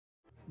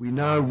We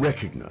now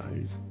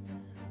recognize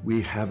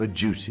we have a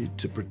duty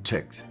to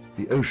protect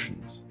the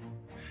oceans.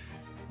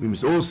 We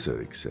must also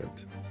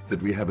accept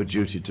that we have a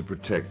duty to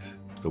protect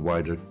the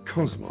wider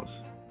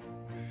cosmos.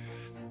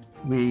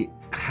 We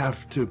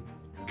have to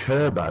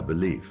curb our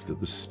belief that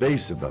the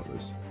space above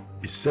us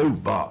is so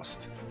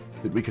vast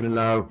that we can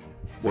allow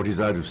what is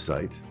out of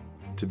sight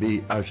to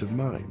be out of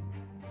mind.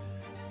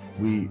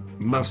 We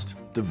must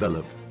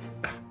develop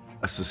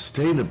a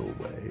sustainable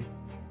way,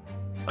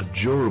 a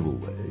durable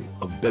way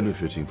of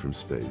benefiting from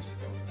space,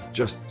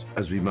 just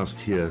as we must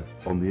here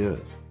on the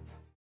Earth.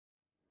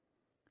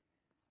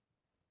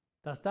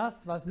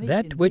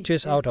 That which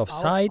is out of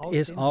sight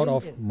is out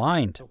of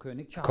mind,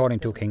 according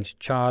to King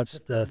Charles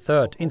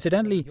III.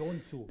 Incidentally,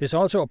 this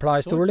also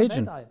applies to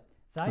religion.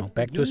 Now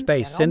back to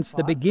space. Since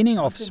the beginning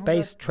of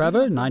space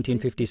travel,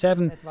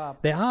 1957,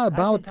 there are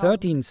about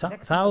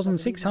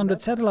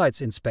 13,600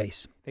 satellites in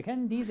space.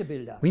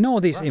 We know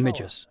these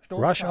images,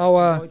 rush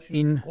hour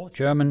in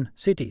German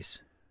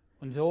cities.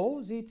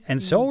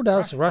 And so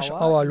does rush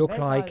hour look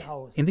like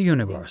in the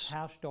universe.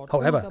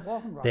 However,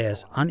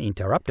 there's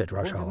uninterrupted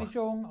rush hour,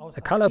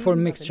 a colorful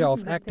mixture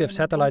of active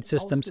satellite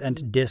systems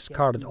and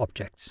discarded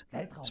objects,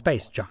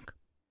 space junk.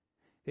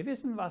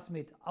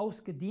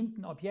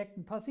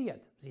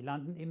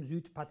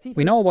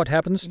 We know what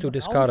happens to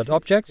discarded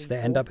objects. They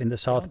end up in the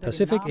South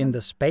Pacific in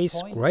the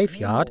space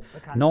graveyard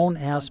known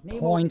as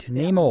Point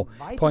Nemo.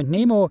 Point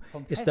Nemo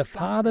is the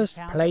farthest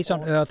place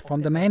on Earth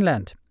from the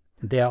mainland.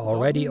 There are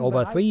already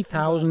over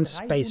 3,000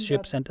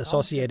 spaceships and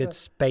associated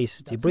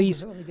space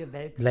debris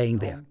laying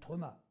there.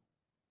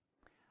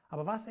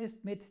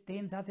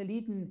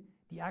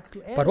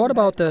 But what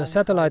about the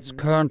satellites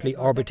currently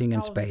orbiting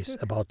in space,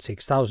 about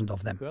 6,000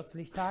 of them?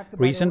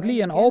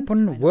 Recently, an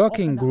open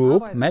working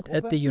group met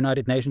at the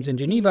United Nations in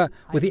Geneva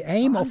with the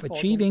aim of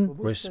achieving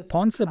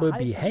responsible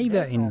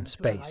behavior in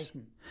space.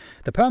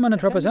 The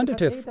permanent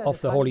representative of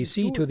the Holy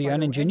See to the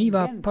UN in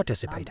Geneva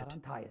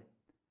participated.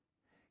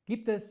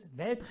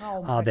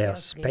 Are there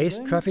space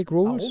traffic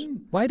rules?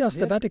 Why does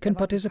the Vatican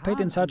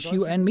participate in such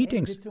UN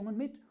meetings?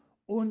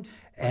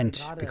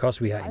 And because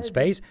we are in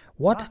space,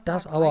 what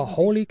does our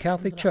Holy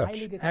Catholic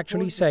Church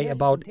actually say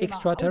about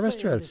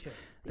extraterrestrials,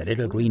 the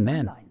little green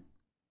man?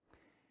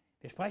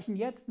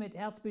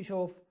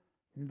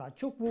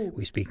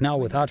 We speak now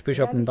with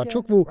Archbishop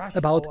Nwachukwu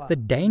about the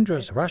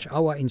dangerous rush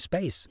hour in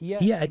space,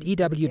 here at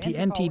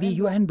EWTN TV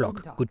UN blog.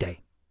 Good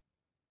day.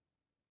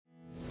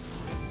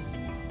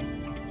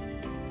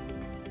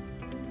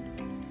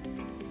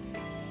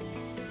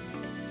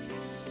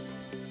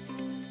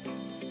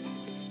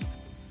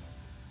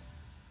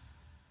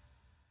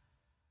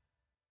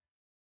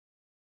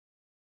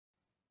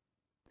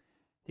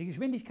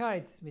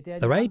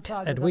 The rate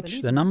at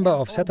which the number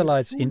of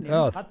satellites in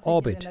Earth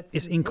orbit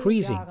is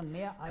increasing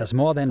has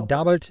more than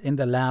doubled in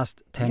the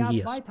last 10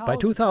 years. By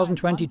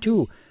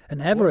 2022, an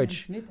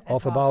average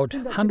of about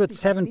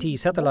 170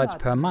 satellites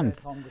per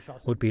month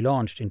would be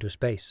launched into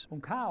space.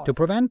 To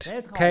prevent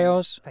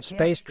chaos,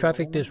 space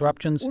traffic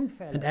disruptions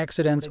and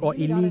accidents or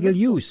illegal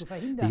use,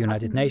 the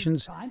United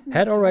Nations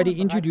had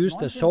already introduced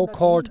the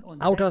so-called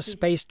Outer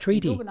Space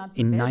Treaty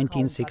in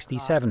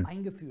 1967.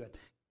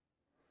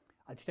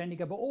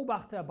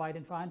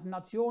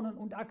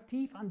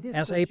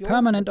 As a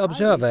permanent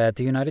observer at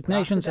the United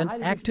Nations and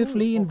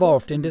actively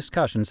involved in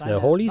discussions,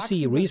 the Holy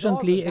See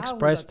recently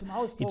expressed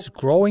its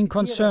growing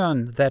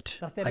concern that,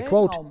 I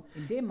quote,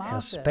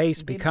 "As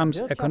space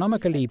becomes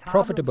economically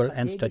profitable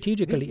and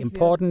strategically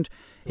important,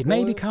 it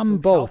may become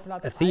both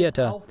a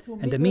theater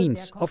and a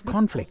means of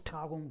conflict."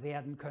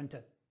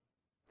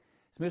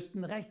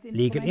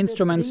 Legal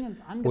instruments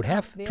would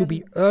have to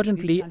be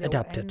urgently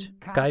adapted,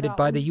 guided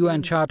by the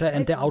UN Charter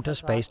and the Outer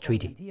Space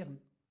Treaty.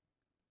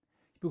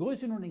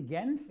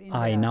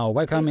 I now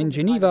welcome in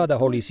Geneva the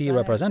Holy See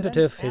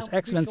representative, His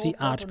Excellency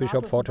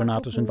Archbishop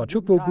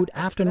Nwachukwu. Good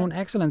afternoon,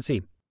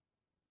 Excellency.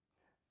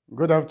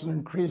 Good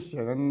afternoon,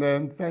 Christian,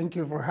 and thank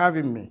you for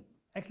having me.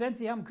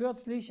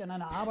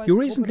 You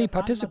recently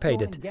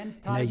participated in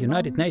a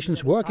United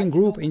Nations working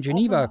group in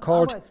Geneva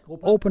called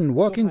Open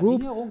Working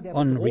Group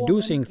on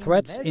Reducing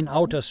Threats in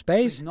Outer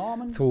Space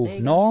through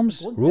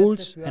Norms,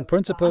 Rules and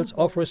Principles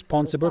of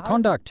Responsible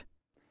Conduct.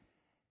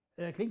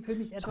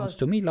 Sounds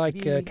to me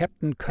like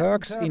Captain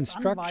Kirk's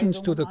instructions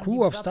to the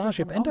crew of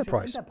Starship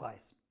Enterprise.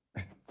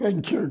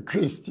 Thank you,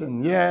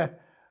 Christian. Yeah.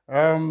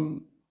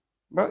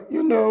 But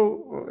you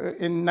know,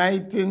 in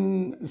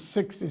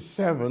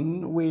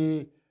 1967,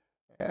 we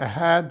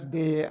had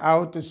the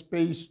Outer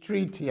Space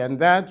Treaty, and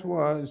that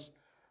was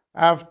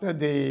after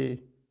the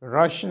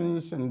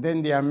Russians and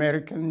then the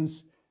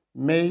Americans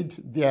made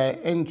their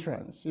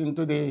entrance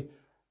into the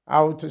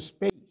outer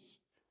space.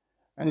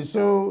 And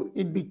so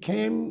it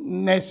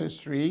became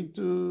necessary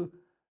to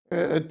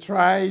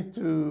try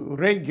to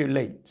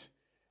regulate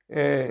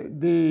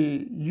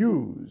the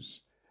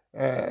use,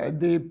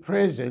 the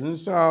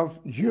presence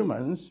of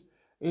humans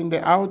in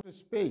the outer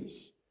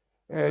space,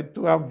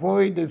 to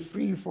avoid a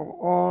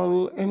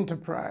free-for-all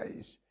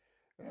enterprise.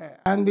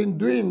 And in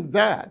doing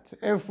that,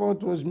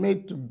 effort was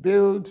made to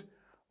build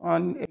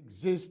on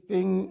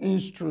existing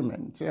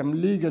instruments,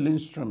 legal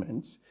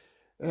instruments,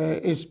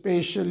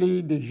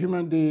 especially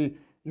the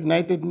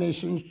United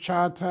Nations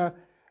Charter,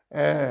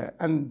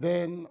 and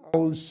then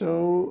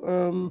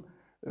also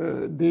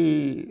the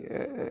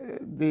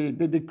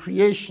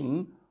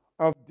creation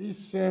of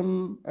this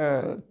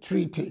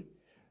treaty.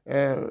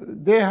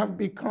 They have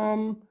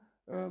become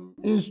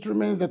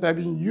instruments that have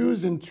been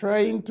used in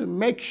trying to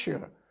make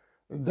sure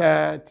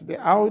that the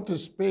outer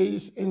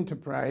space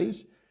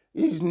enterprise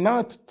is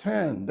not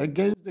turned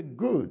against the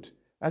good.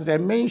 As I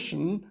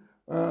mentioned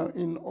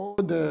in all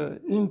the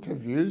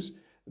interviews,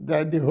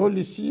 that the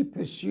Holy See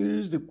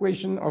pursues the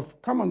question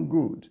of common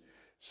good.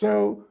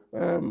 So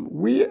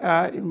we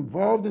are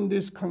involved in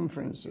these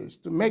conferences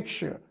to make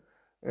sure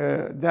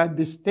that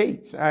the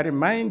states are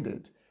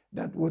reminded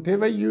that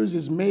whatever use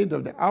is made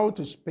of the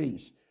outer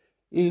space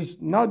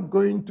is not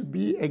going to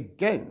be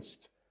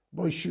against,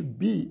 but should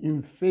be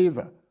in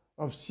favor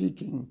of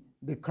seeking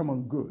the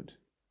common good.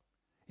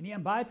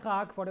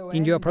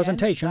 In your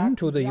presentation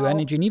to the UN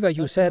in Geneva,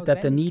 you said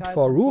that the need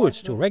for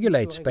rules to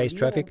regulate space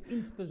traffic,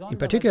 in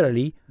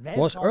particularly,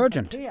 was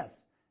urgent.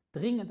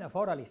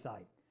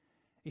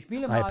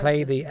 I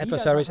play the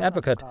adversary's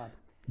advocate.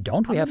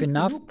 Don't we have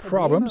enough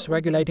problems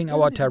regulating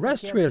our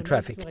terrestrial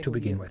traffic to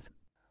begin with?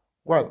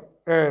 Well,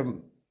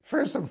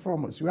 first and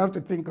foremost, you have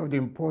to think of the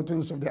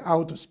importance of the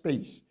outer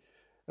space.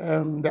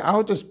 The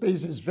outer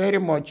space is very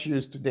much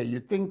used today.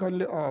 You think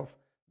only of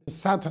the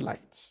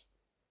satellites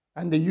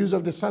and the use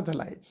of the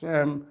satellites,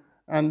 and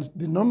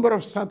the number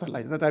of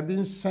satellites that have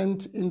been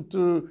sent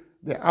into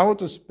the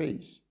outer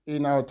space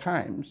in our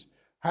times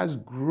has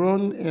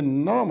grown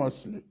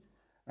enormously.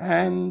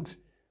 And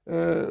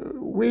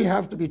we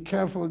have to be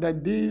careful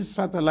that these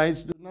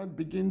satellites do not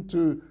begin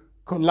to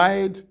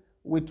collide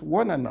with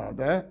one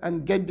another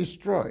and get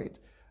destroyed.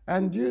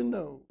 And you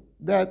know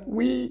that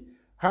we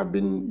have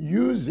been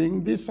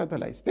using these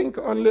satellites. Think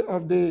only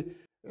of the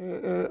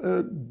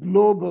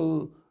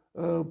global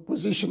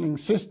positioning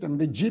system,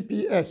 the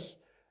GPS.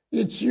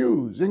 It's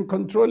used in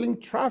controlling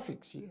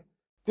traffic here.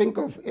 Think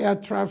of air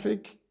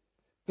traffic,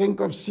 think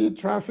of sea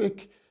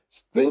traffic,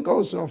 think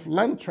also of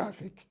land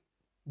traffic.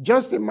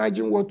 Just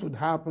imagine what would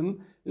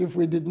happen if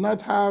we did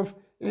not have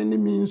any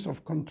means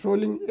of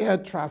controlling air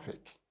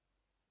traffic,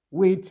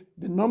 with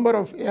the number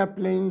of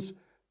airplanes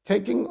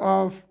taking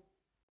off,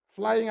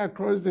 flying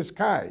across the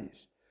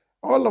skies.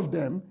 All of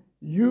them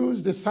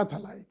use the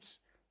satellites,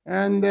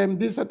 and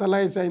these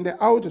satellites are in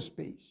the outer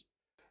space.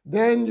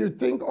 Then you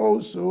think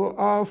also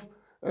of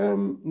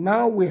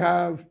now we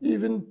have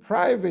even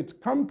private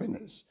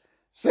companies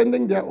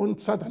sending their own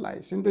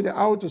satellites into the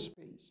outer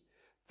space.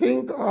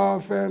 Think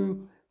of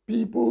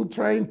people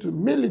trying to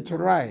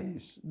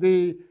militarize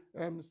the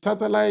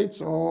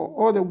satellites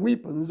or other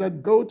weapons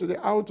that go to the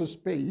outer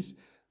space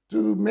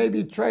to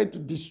maybe try to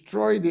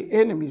destroy the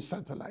enemy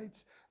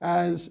satellites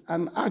as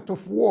an act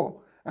of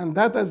war. And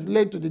that has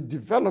led to the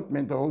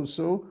development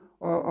also,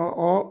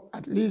 or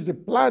at least the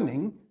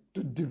planning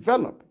to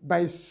develop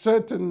by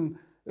certain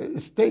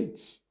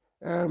states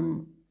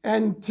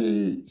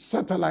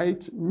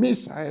anti-satellite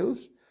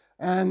missiles.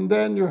 And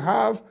then you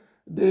have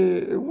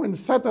when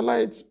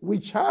satellites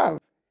which have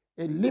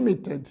a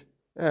limited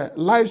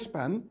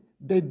lifespan,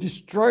 they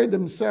destroy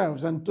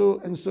themselves and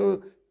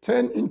so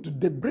turn into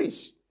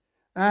debris.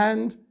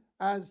 And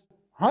as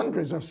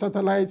hundreds of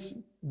satellites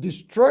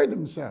destroy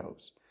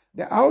themselves,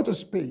 the outer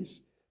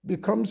space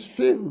becomes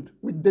filled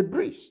with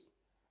debris.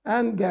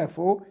 And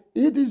therefore,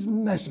 it is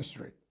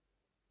necessary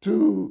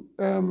to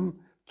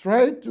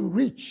try to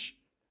reach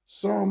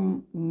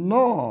some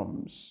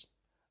norms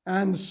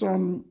and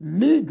some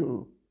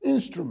legal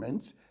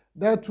instruments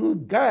that will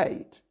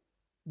guide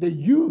the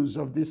use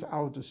of this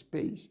outer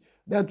space,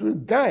 that will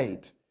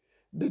guide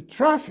the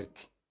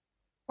traffic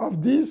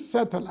of these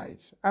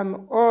satellites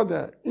and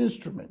other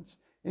instruments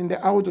in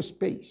the outer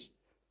space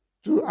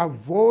to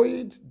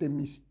avoid the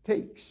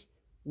mistakes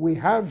we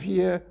have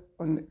here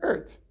on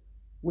Earth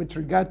with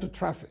regard to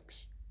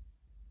traffics.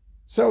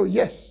 So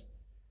yes,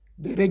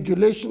 the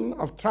regulation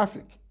of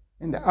traffic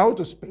in the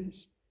outer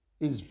space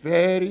is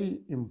very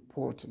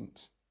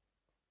important.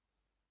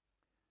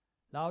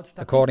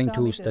 According to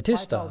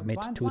Statista,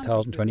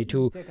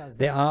 mid-2022,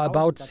 there are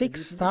about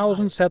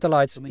 6,000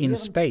 satellites in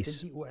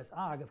space,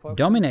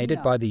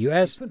 dominated by the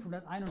US,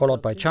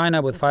 followed by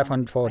China with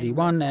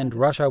 541 and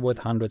Russia with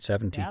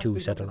 172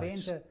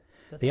 satellites.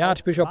 The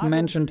Archbishop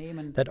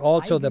mentioned that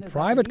also the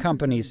private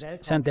companies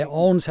send their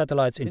own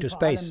satellites into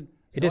space.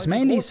 It is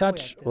mainly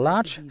such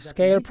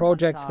large-scale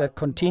projects that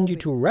continue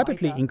to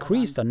rapidly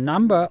increase the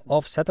number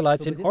of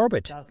satellites in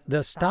orbit. The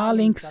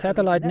Starlink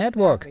satellite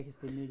network,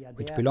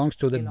 which belongs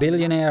to the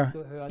billionaire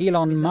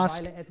Elon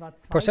Musk,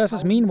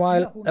 possesses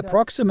meanwhile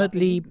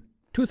approximately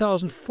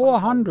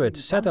 2,400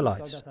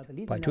 satellites.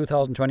 By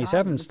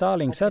 2027,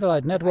 Starlink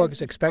satellite network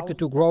is expected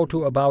to grow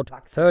to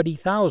about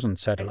 30,000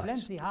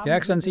 satellites. Your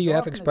Excellency, you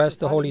have expressed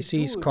the Holy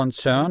See's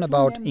concern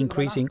about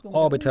increasing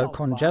orbital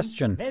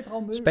congestion,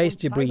 space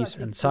debris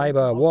and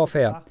cyber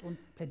warfare.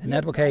 and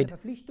advocate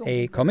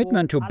a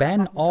commitment to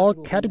ban all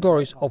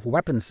categories of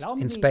weapons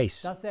in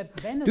space.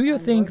 Do you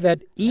think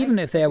that even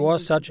if there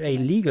was such a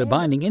legal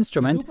binding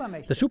instrument,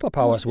 the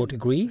superpowers would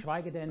agree,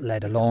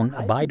 let alone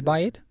abide by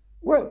it?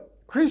 Well,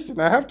 Christian,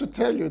 I have to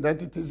tell you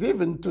that it is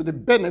even to the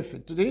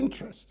benefit, to the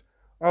interest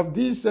of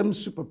these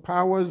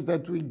superpowers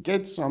that we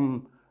get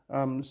some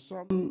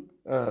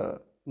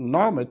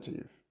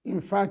normative,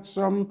 in fact,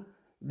 some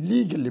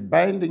legally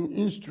binding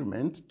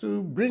instrument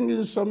to bring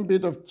in some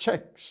bit of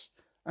checks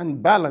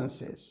and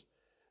balances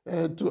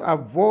to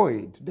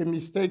avoid the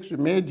mistakes we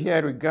made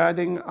here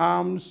regarding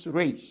arms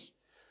race.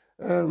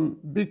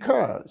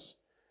 Because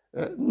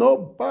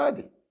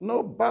nobody,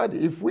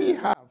 if we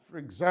have, for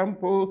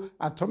example,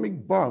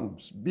 atomic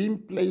bombs being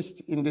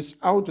placed in this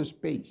outer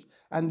space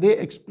and they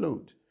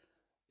explode,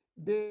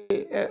 the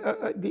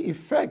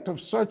effect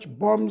of such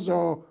bombs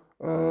or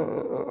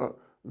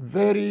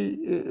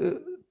very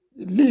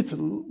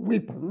lethal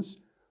weapons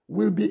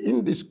will be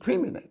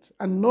indiscriminate,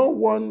 and no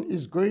one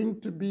is going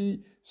to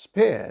be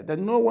spared,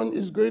 and no one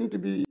is going to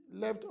be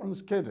left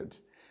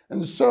unscathed.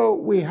 And so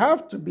we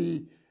have to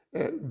be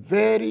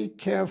very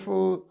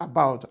careful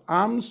about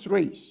arms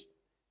race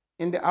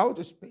in the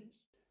outer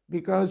space,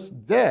 because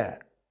there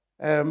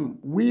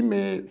we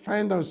may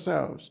find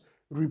ourselves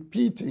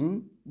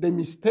repeating the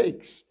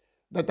mistakes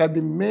that have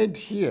been made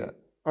here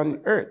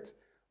on Earth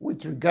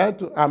with regard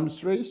to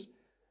arms race,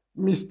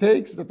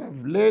 mistakes that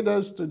have led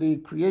us to the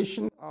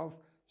creation of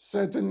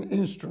certain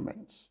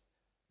instruments.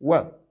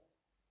 Well,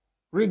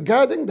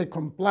 regarding the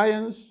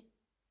compliance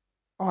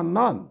or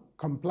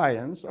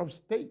non-compliance of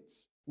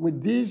states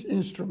with these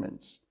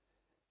instruments,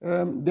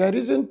 there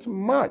isn't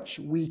much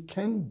we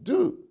can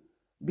do,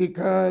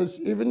 because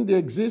even the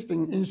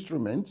existing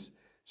instruments,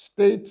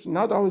 states,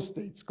 not all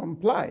states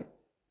comply.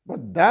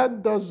 But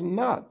that does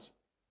not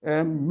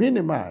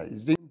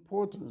minimize the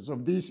importance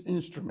of these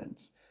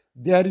instruments.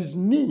 There is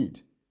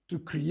need to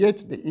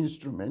create the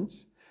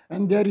instruments,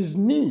 and there is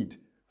need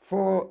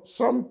for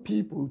some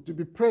people to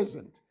be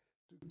present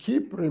to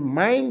keep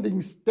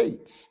reminding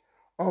states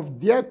of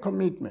their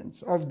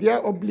commitments, of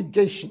their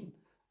obligation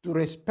to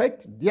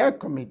respect their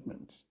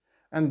commitments.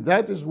 And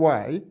that is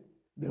why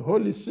the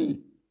Holy See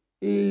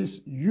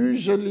is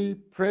usually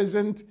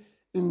present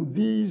in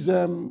these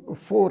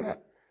fora.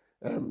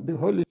 The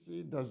Holy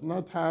See does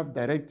not have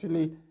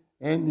directly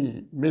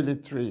any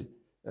military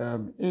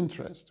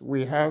interest.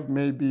 We have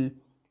maybe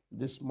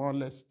the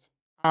smallest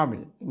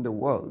army in the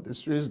world, the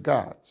Swiss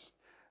Guards,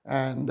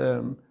 and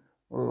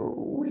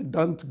we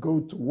don't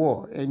go to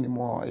war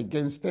anymore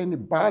against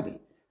anybody.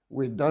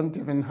 We don't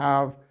even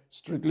have,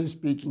 strictly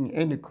speaking,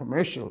 any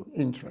commercial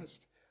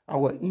interest.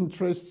 Our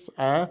interests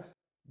are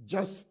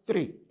just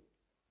three: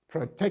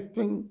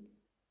 protecting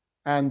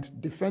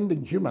and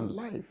defending human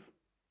life,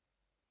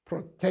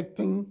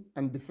 protecting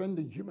and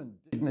defending human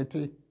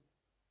dignity,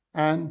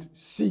 and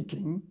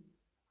seeking,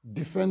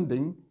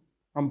 defending,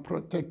 and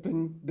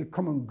protecting the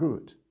common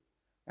good.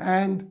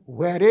 And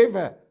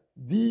wherever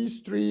these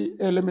three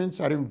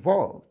elements are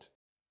involved,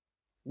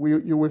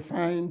 you will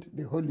find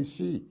the Holy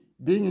See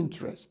being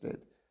interested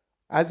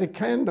as a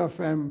kind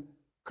of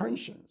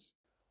conscience,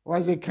 or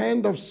as a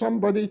kind of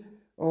somebody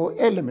or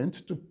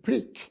element to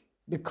prick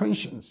the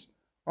conscience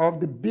of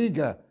the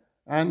bigger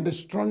and the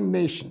strong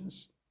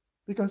nations.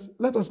 Because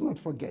let us not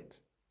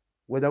forget,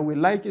 whether we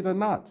like it or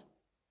not,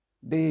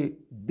 the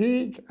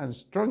big and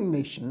strong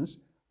nations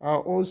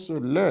are also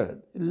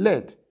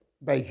led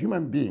by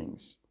human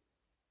beings,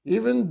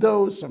 even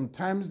though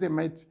sometimes they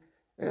might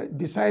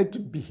decide to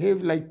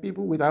behave like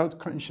people without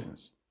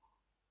conscience.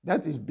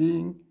 That is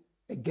being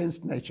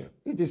against nature.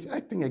 It is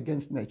acting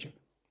against nature.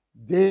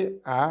 They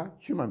are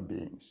human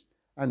beings,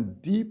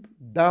 and deep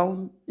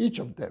down, each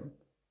of them,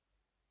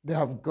 they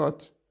have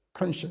got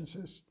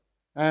consciences,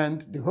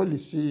 and the Holy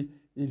See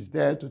is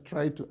there to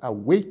try to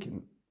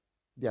awaken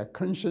their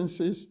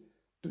consciences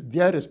to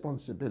their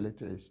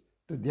responsibilities,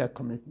 to their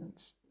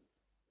commitments.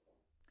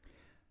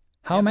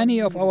 How many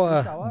of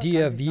our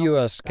dear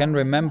viewers can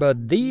remember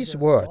these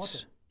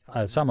words?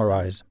 I'll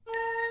summarize.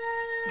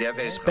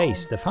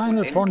 Space, the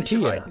final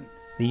frontier.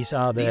 These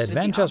are the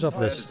adventures of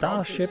the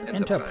Starship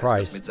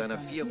Enterprise,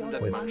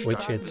 with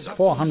which its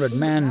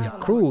 400-man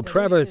crew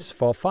travels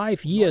for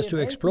 5 years to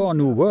explore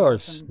new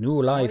worlds,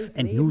 new life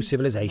and new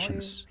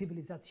civilizations.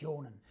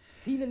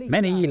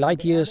 Many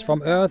light years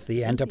from Earth,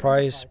 the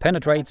Enterprise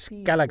penetrates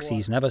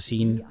galaxies never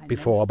seen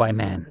before by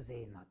man.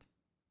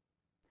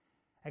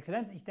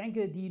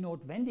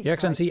 Your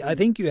Excellency, I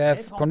think you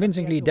have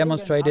convincingly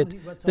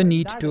demonstrated the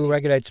need to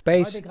regulate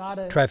space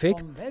traffic.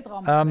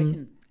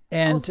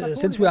 And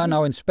since we are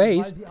now in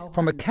space,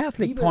 from a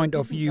Catholic point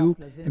of view,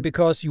 and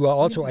because you are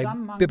also a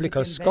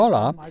biblical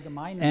scholar,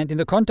 and in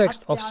the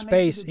context of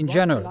space in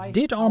general,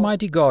 did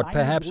Almighty God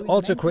perhaps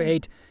also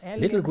create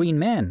little green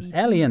men,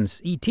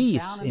 aliens,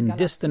 ETs in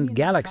distant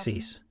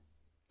galaxies?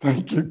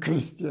 Thank you,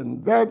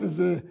 Christian. That is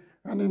an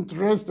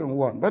interesting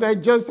one. But I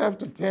just have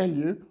to tell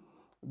you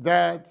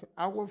that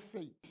our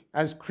faith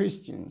as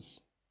Christians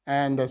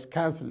and as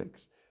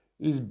Catholics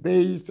is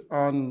based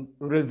on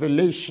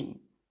revelation.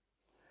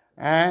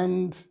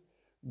 And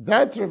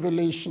That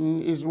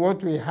revelation is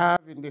what we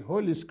have in the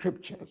Holy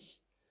Scriptures.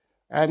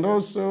 And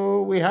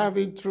also we have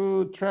it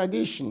through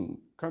tradition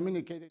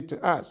communicated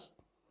to us.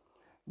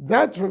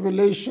 That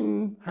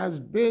revelation has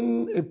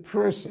been a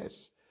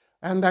process.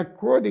 And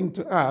according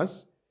to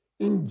us,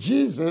 in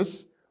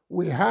Jesus,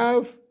 we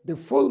have the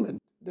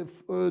fulfillment,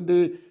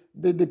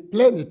 the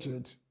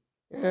plenitude,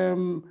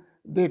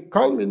 the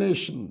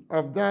culmination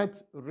of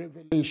that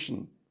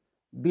revelation.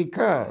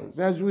 Because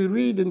as we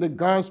read in the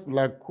Gospel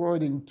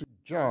according to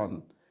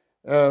John,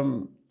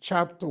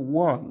 chapter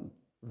 1,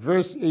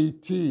 verse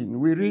 18,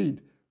 we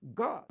read,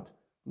 God,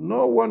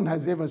 no one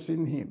has ever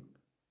seen him,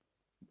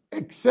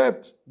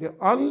 except the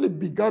only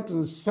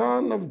begotten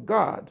Son of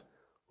God,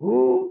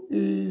 who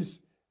is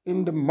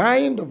in the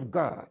mind of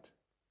God.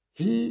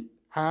 He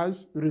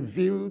has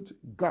revealed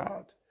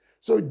God.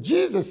 So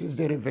Jesus is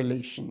the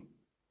revelation.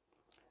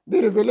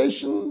 The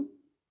revelation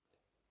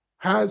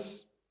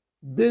has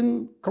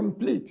been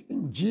complete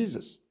in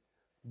Jesus,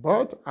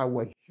 but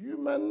our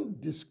human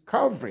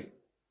discovery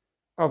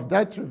of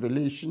that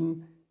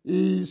revelation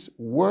is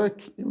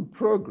work in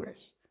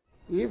progress.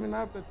 Even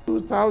after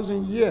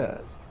 2,000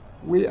 years,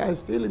 we are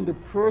still in the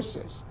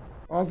process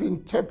of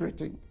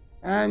interpreting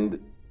and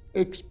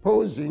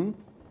exposing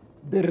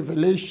the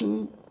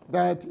revelation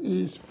that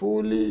is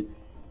fully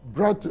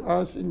brought to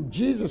us in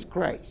Jesus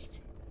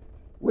Christ.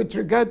 With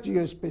regard to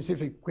your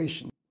specific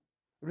question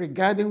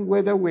regarding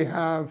whether we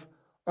have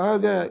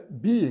other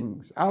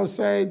beings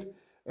outside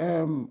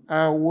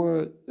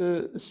our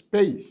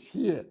space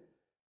here,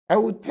 I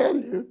would tell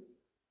you,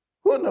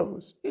 who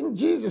knows? In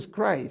Jesus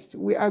Christ,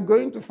 we are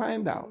going to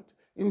find out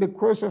in the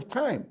course of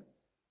time.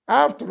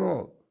 After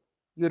all,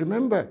 you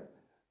remember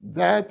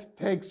that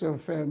text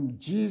of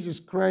Jesus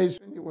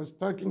Christ when he was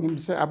talking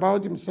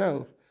about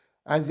himself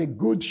as a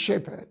good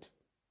shepherd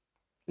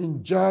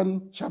in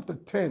John chapter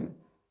 10.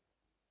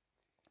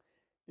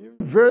 In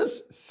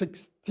verse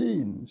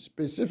 16,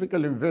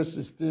 specifically in verse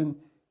 16,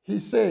 he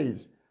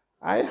says,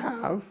 I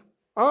have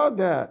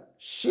other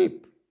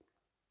sheep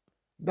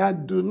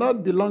that do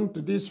not belong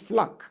to this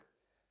flock,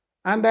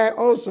 and I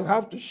also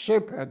have to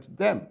shepherd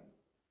them.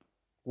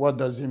 What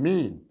does he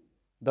mean?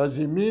 Does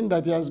he mean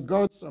that he has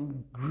got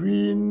some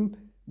green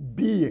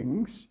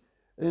beings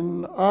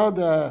in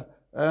other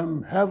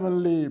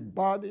heavenly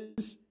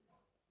bodies?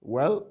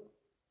 Well,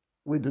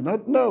 we do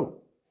not know.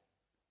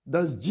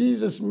 Does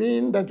Jesus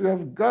mean that we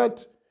have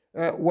got,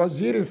 was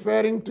he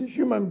referring to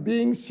human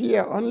beings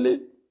here only?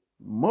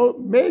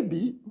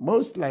 Maybe,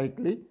 most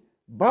likely,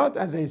 but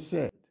as I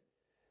said,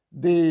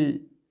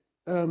 the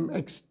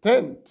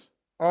extent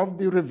of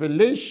the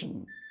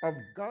revelation of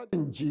God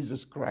in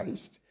Jesus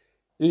Christ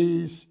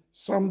is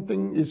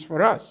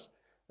for us,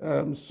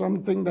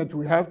 something that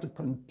we have to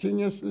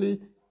continuously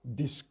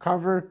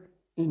discover,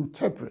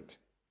 interpret.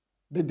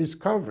 The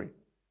discovery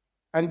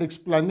and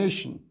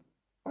explanation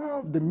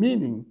of the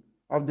meaning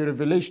of the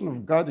revelation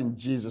of God in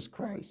Jesus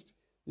Christ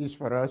is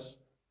for us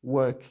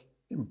work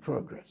in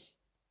progress.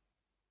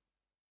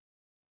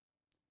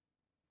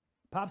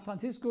 Pope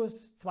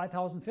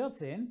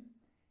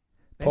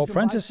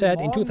Francis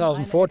said in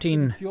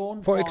 2014,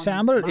 for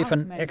example, if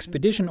an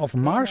expedition of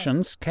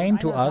Martians came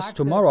to us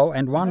tomorrow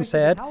and one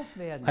said,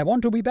 I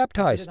want to be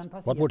baptized,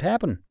 what would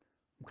happen?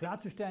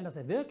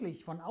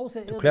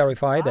 To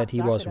clarify that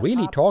he was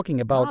really talking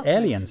about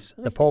aliens,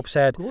 the Pope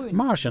said,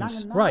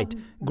 Martians, right,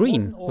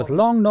 green, with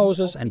long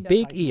noses and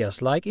big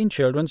ears like in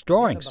children's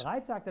drawings.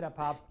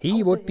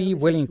 He would be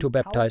willing to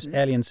baptize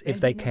aliens if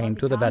they came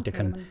to the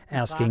Vatican,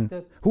 asking,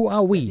 who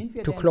are we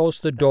to close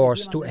the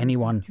doors to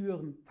anyone?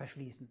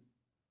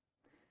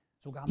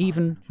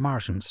 Even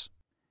Martians.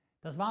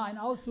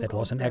 That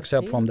was an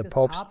excerpt from the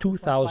Pope's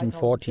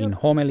 2014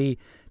 homily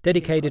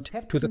dedicated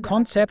to the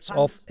concepts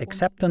of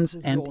acceptance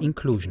and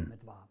inclusion.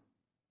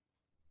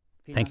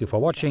 Thank you for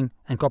watching,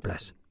 and God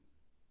bless.